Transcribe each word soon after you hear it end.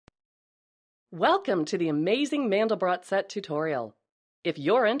Welcome to the Amazing Mandelbrot Set tutorial. If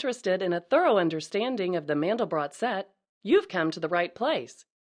you're interested in a thorough understanding of the Mandelbrot set, you've come to the right place.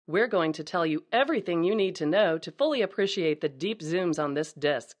 We're going to tell you everything you need to know to fully appreciate the deep zooms on this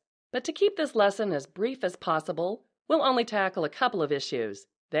disc. But to keep this lesson as brief as possible, we'll only tackle a couple of issues.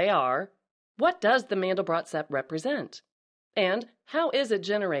 They are, what does the Mandelbrot set represent? And how is it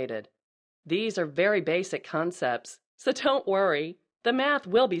generated? These are very basic concepts, so don't worry, the math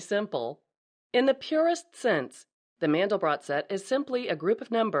will be simple. In the purest sense, the Mandelbrot set is simply a group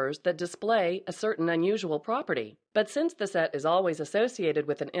of numbers that display a certain unusual property. But since the set is always associated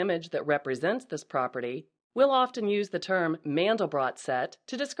with an image that represents this property, we'll often use the term Mandelbrot set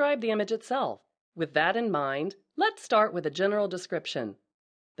to describe the image itself. With that in mind, let's start with a general description.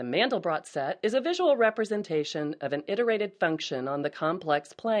 The Mandelbrot set is a visual representation of an iterated function on the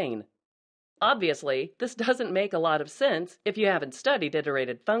complex plane. Obviously, this doesn't make a lot of sense if you haven't studied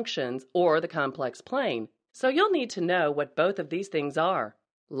iterated functions or the complex plane, so you'll need to know what both of these things are.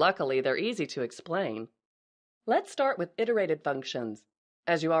 Luckily, they're easy to explain. Let's start with iterated functions.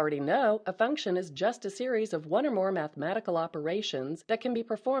 As you already know, a function is just a series of one or more mathematical operations that can be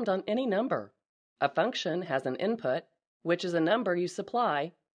performed on any number. A function has an input, which is a number you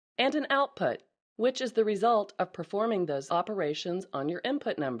supply, and an output, which is the result of performing those operations on your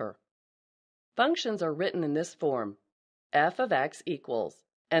input number. Functions are written in this form, f of x equals,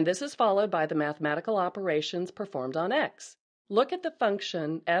 and this is followed by the mathematical operations performed on x. Look at the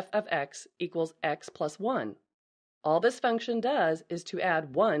function f of x equals x plus 1. All this function does is to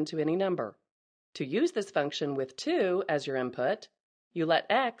add 1 to any number. To use this function with 2 as your input, you let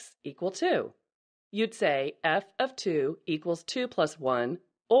x equal 2. You'd say f of 2 equals 2 plus 1,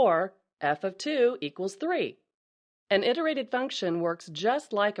 or f of 2 equals 3. An iterated function works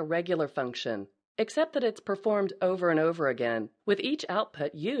just like a regular function, except that it's performed over and over again, with each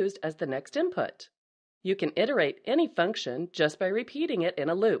output used as the next input. You can iterate any function just by repeating it in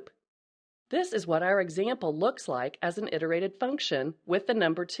a loop. This is what our example looks like as an iterated function with the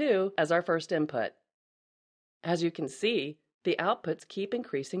number 2 as our first input. As you can see, the outputs keep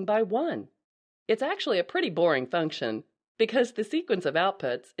increasing by 1. It's actually a pretty boring function, because the sequence of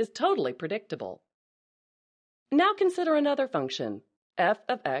outputs is totally predictable. Now consider another function, f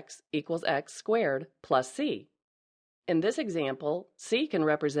of x equals x squared plus c. In this example, c can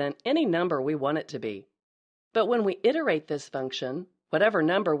represent any number we want it to be. But when we iterate this function, whatever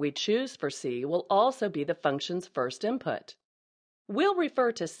number we choose for c will also be the function's first input. We'll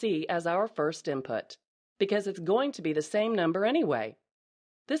refer to c as our first input, because it's going to be the same number anyway.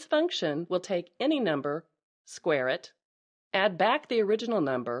 This function will take any number, square it, add back the original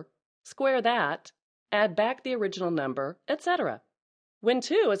number, square that, add back the original number, etc. When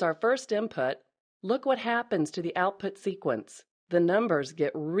 2 is our first input, look what happens to the output sequence. The numbers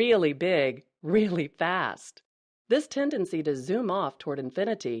get really big, really fast. This tendency to zoom off toward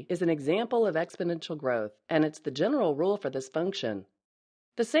infinity is an example of exponential growth, and it's the general rule for this function.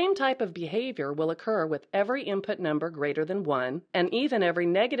 The same type of behavior will occur with every input number greater than 1, and even every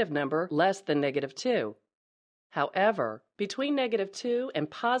negative number less than -2. However, between -2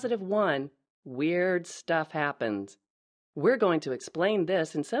 and +1, weird stuff happens. We're going to explain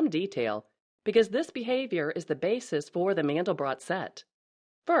this in some detail because this behavior is the basis for the Mandelbrot set.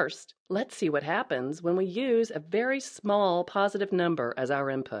 First, let's see what happens when we use a very small positive number as our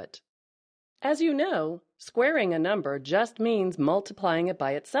input. As you know, squaring a number just means multiplying it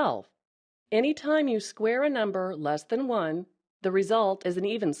by itself. Anytime you square a number less than 1, the result is an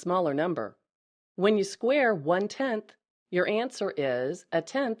even smaller number. When you square 1/10, your answer is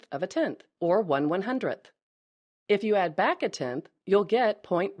 1/10 of a tenth, or 1/100th. If you add back a tenth, you'll get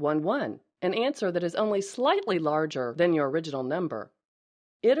 0.11, an answer that is only slightly larger than your original number.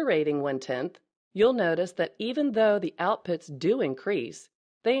 Iterating 1/10, you'll notice that even though the outputs do increase,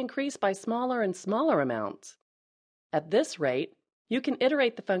 they increase by smaller and smaller amounts. At this rate, you can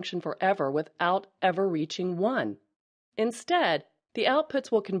iterate the function forever without ever reaching 1. Instead, the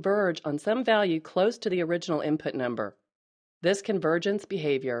outputs will converge on some value close to the original input number. This convergence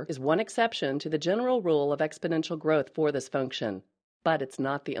behavior is one exception to the general rule of exponential growth for this function, but it's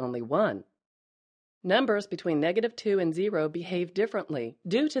not the only one. Numbers between -2 and 0 behave differently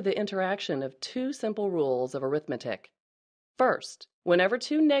due to the interaction of two simple rules of arithmetic. First, whenever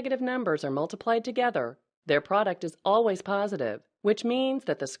two negative numbers are multiplied together, their product is always positive, which means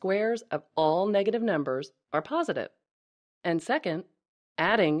that the squares of all negative numbers are positive. And second,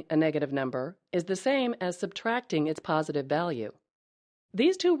 adding a negative number is the same as subtracting its positive value.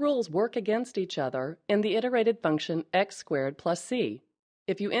 These two rules work against each other in the iterated function x squared plus c.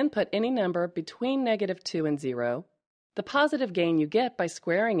 If you input any number between -2 and 0, The positive gain you get by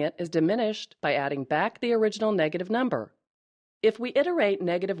squaring it is diminished by adding back the original negative number. If we iterate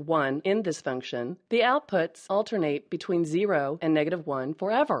 -1 in this function, the outputs alternate between 0 and -1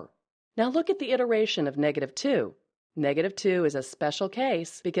 forever. Now look at the iteration of -2. -2 is a special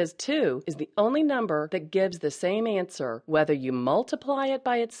case because 2 is the only number that gives the same answer whether you multiply it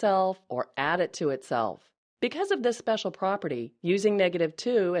by itself or add it to itself. Because of this special property, using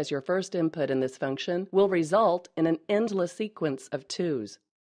 -2 as your first input in this function will result in an endless sequence of 2's.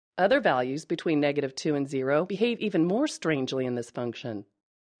 Other values between -2 and 0 behave even more strangely in this function.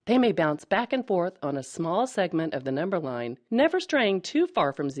 They may bounce back and forth on a small segment of the number line, never straying too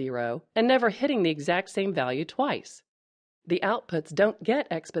far from 0 and never hitting the exact same value twice. The outputs don't get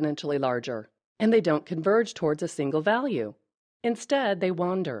exponentially larger, and they don't converge towards a single value. Instead, they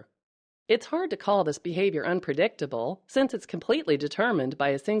wander. It's hard to call this behavior unpredictable, since it's completely determined by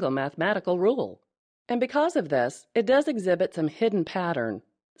a single mathematical rule. And because of this, it does exhibit some hidden pattern.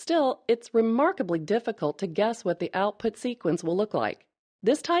 Still, it's remarkably difficult to guess what the output sequence will look like.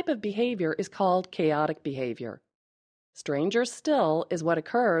 This type of behavior is called chaotic behavior. Stranger still is what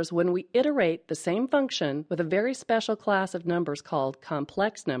occurs when we iterate the same function with a very special class of numbers called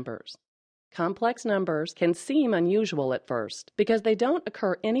complex numbers. Complex numbers can seem unusual at first because they don't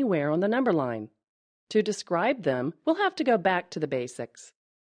occur anywhere on the number line. To describe them, we'll have to go back to the basics.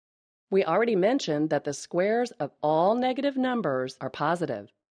 We already mentioned that the squares of all negative numbers are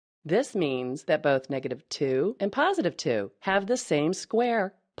positive. This means that both -2 and +2 have the same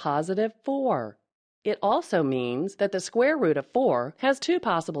square, +4. It also means that the square root of 4 has two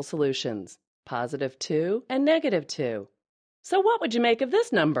possible solutions, +2 and -2. So what would you make of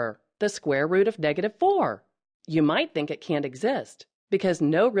this number, the square root of -4? You might think it can't exist, because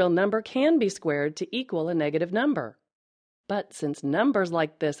no real number can be squared to equal a negative number. But since numbers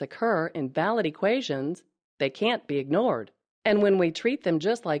like this occur in valid equations, they can't be ignored. And when we treat them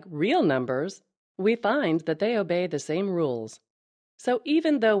just like real numbers, we find that they obey the same rules. So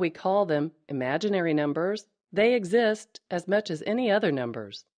even though we call them imaginary numbers, they exist as much as any other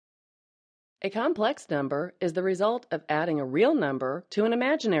numbers. A complex number is the result of adding a real number to an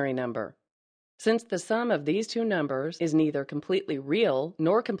imaginary number. Since the sum of these two numbers is neither completely real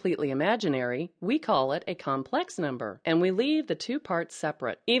nor completely imaginary, we call it a complex number, and we leave the two parts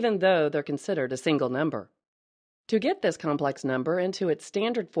separate, even though they're considered a single number. To get this complex number into its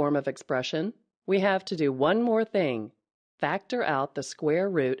standard form of expression, we have to do one more thing: factor out the square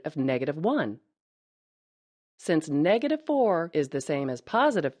root of -1. Since -4 is the same as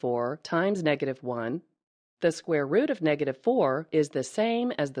 +4 times -1, the square root of -4 is the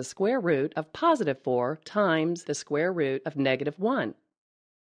same as the square root of +4 times the square root of -1.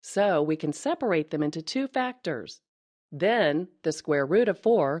 So we can separate them into two factors. Then the square root of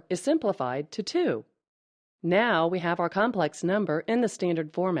 4 is simplified to 2. Now we have our complex number in the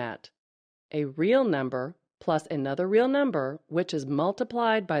standard format: a real number plus another real number which is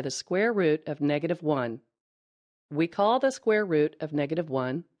multiplied by the square root of -1. We call the square root of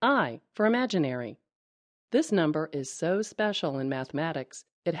 -1 I for imaginary. This number is so special in mathematics,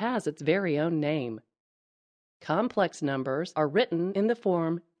 it has its very own name. Complex numbers are written in the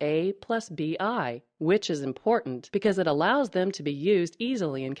form a plus bi, which is important because it allows them to be used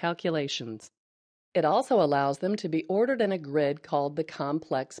easily in calculations. It also allows them to be ordered in a grid called the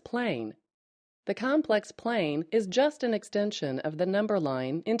complex plane. The complex plane is just an extension of the number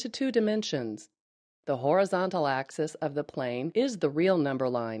line into two dimensions. The horizontal axis of the plane is the real number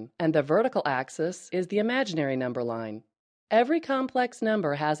line, and the vertical axis is the imaginary number line. Every complex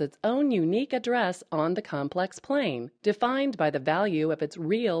number has its own unique address on the complex plane, defined by the value of its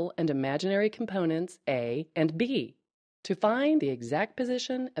real and imaginary components a and b. To find the exact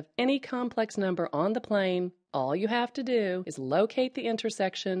position of any complex number on the plane, all you have to do is locate the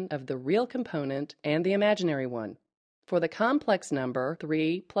intersection of the real component and the imaginary one. For the complex number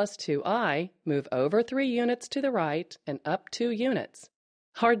 3 plus 2i, move over 3 units to the right and up 2 units.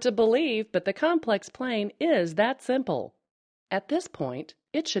 Hard to believe, but the complex plane is that simple. At this point,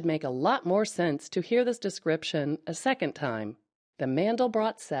 it should make a lot more sense to hear this description a second time. The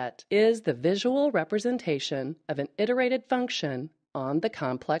Mandelbrot set is the visual representation of an iterated function on the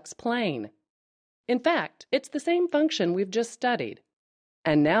complex plane. In fact, it's the same function we've just studied.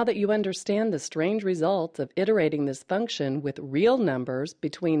 And now that you understand the strange results of iterating this function with real numbers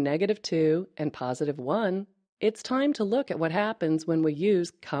between -2 and +1, it's time to look at what happens when we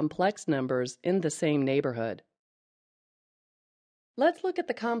use complex numbers in the same neighborhood. Let's look at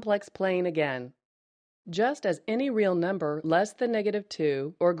the complex plane again. Just as any real number less than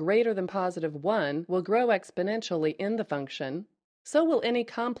 -2 or greater than +1 will grow exponentially in the function, So will any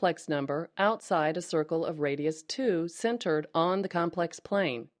complex number outside a circle of radius 2 centered on the complex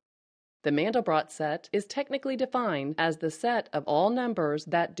plane. The Mandelbrot set is technically defined as the set of all numbers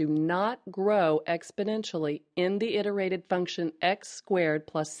that do not grow exponentially in the iterated function x squared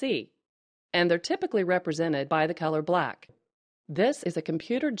plus c, and they're typically represented by the color black. This is a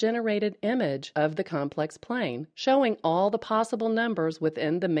computer-generated image of the complex plane, showing all the possible numbers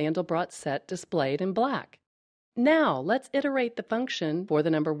within the Mandelbrot set displayed in black. Now, let's iterate the function for the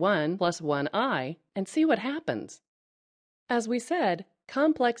number 1 plus 1i and see what happens. As we said,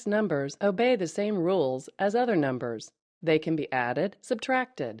 complex numbers obey the same rules as other numbers. They can be added,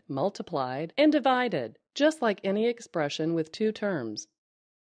 subtracted, multiplied, and divided, just like any expression with two terms.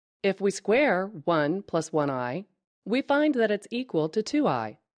 If we square 1 plus 1i, we find that it's equal to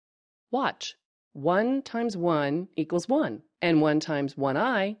 2i. Watch. 1 times 1 equals 1, and 1 times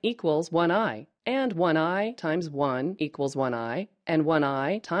 1i equals 1i, and 1i times 1 equals 1i, and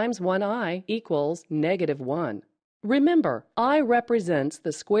 1i times 1i equals -1. Remember, I represents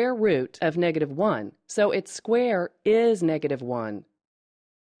the square root of -1, so its square is -1.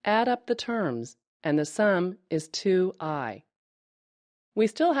 Add up the terms, and the sum is 2i. We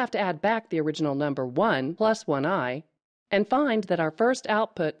still have to add back the original number 1 plus 1i, and find that our first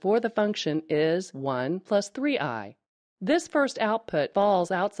output for the function is 1 plus 3i. This first output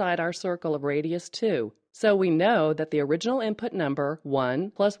falls outside our circle of radius 2, so we know that the original input number 1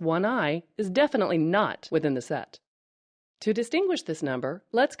 plus 1i is definitely not within the set. To distinguish this number,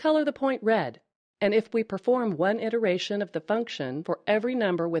 let's color the point red, and if we perform one iteration of the function for every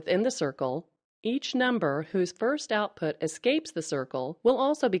number within the circle, each number whose first output escapes the circle will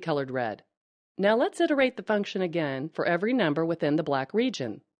also be colored red. Now let's iterate the function again for every number within the black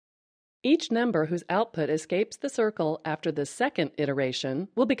region. Each number whose output escapes the circle after the second iteration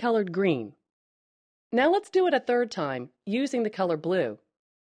will be colored green. Now let's do it a third time using the color blue,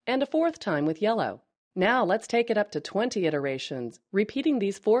 and a fourth time with yellow. Now let's take it up to 20 iterations, repeating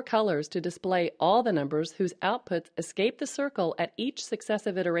these four colors to display all the numbers whose outputs escape the circle at each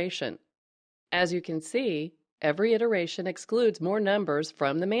successive iteration. As you can see, every iteration excludes more numbers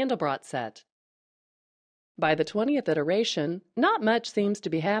from the Mandelbrot set. By the 20th iteration, not much seems to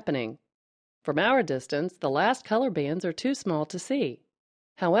be happening. From our distance, the last color bands are too small to see.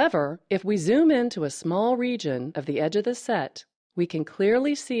 However, if we zoom into a small region of the edge of the set, we can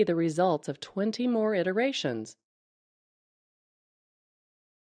clearly see the results of 20 more iterations.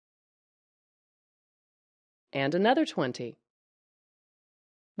 And another 20.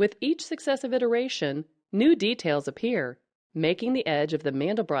 With each successive iteration, new details appear, making the edge of the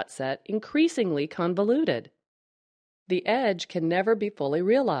Mandelbrot set increasingly convoluted. The edge can never be fully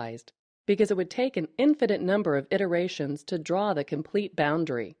realized, because it would take an infinite number of iterations to draw the complete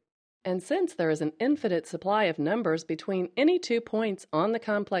boundary. And since there is an infinite supply of numbers between any 2 points on the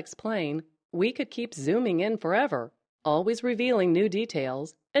complex plane, we could keep zooming in forever, always revealing new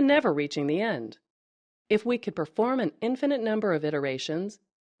details and never reaching the end. If we could perform an infinite number of iterations,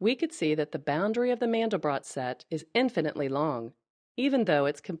 we could see that the boundary of the Mandelbrot set is infinitely long, even though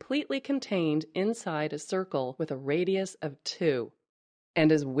it's completely contained inside a circle with a radius of 2.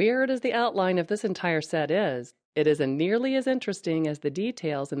 And as weird as the outline of this entire set is, it isn't nearly as interesting as the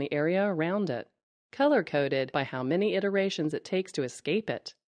details in the area around it, color-coded by how many iterations it takes to escape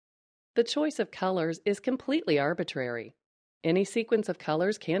it. The choice of colors is completely arbitrary. Any sequence of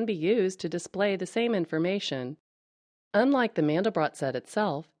colors can be used to display the same information. Unlike the Mandelbrot set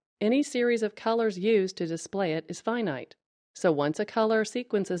itself, any series of colors used to display it is finite. So once a color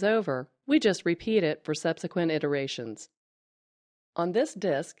sequence is over, we just repeat it for subsequent iterations. On this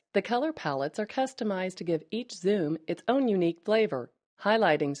disk, the color palettes are customized to give each zoom its own unique flavor,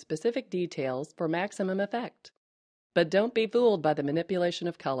 highlighting specific details for maximum effect. But don't be fooled by the manipulation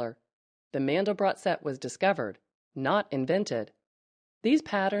of color. The Mandelbrot set was discovered, not invented. These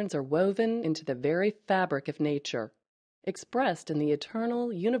patterns are woven into the very fabric of nature, expressed in the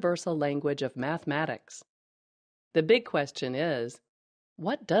eternal, universal language of mathematics. The big question is,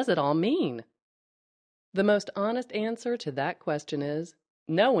 what does it all mean? The most honest answer to that question is,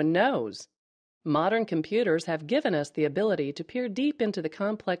 no one knows. Modern computers have given us the ability to peer deep into the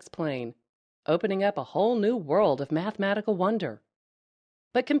complex plane, opening up a whole new world of mathematical wonder.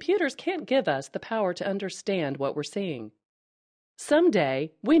 But computers can't give us the power to understand what we're seeing.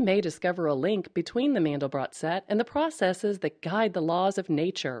 Someday, we may discover a link between the Mandelbrot set and the processes that guide the laws of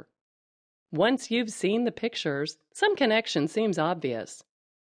nature. Once you've seen the pictures, some connection seems obvious.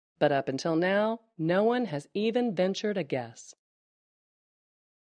 But up until now, no one has even ventured a guess.